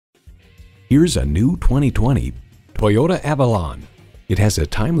Here's a new 2020 Toyota Avalon. It has a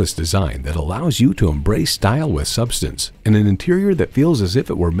timeless design that allows you to embrace style with substance and an interior that feels as if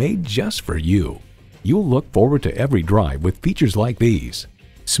it were made just for you. You'll look forward to every drive with features like these: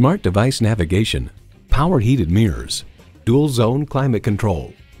 smart device navigation, power heated mirrors, dual zone climate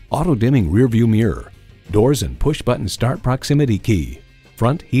control, auto dimming rear view mirror, doors and push button start proximity key,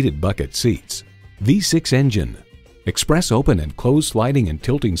 front heated bucket seats, V6 engine, express open and close sliding and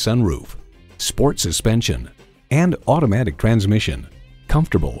tilting sunroof, sport suspension, and automatic transmission.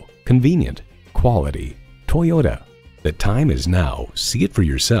 Comfortable, convenient, quality. Toyota. The time is now. See it for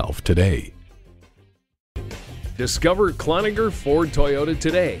yourself today. Discover Cloninger Ford Toyota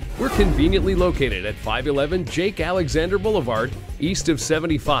today. We're conveniently located at 511 Jake Alexander Boulevard, east of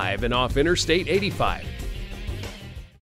 75 and off Interstate 85.